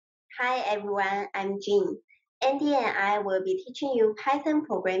Hi everyone, I'm Jean. Andy and I will be teaching you Python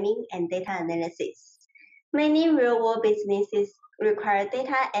programming and data analysis. Many real-world businesses require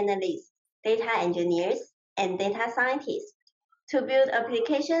data analysts, data engineers, and data scientists to build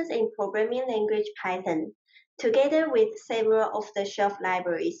applications in programming language Python, together with several off-the-shelf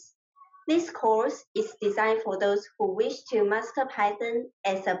libraries. This course is designed for those who wish to master Python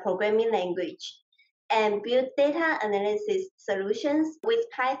as a programming language and build data analysis solutions with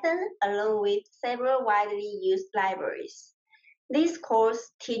Python along with several widely used libraries. This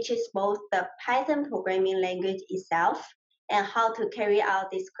course teaches both the Python programming language itself and how to carry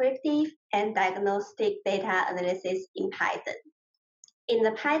out descriptive and diagnostic data analysis in Python. In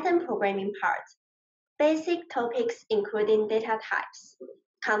the Python programming part, basic topics including data types,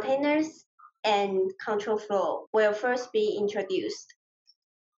 containers, and control flow will first be introduced.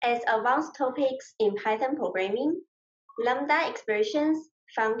 As advanced topics in Python programming, lambda expressions,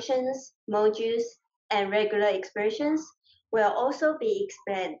 functions, modules, and regular expressions will also be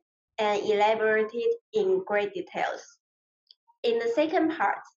explained and elaborated in great details. In the second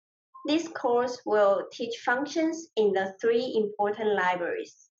part, this course will teach functions in the three important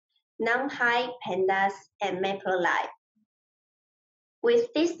libraries, NumPy, Pandas, and Matplotlib.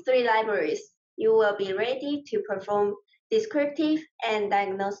 With these three libraries, you will be ready to perform descriptive and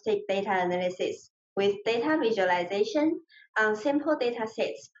diagnostic data analysis with data visualization on simple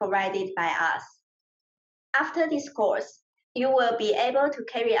datasets provided by us. After this course, you will be able to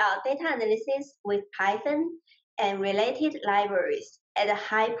carry out data analysis with Python and related libraries at a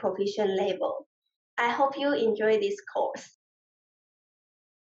high proficient level. I hope you enjoy this course.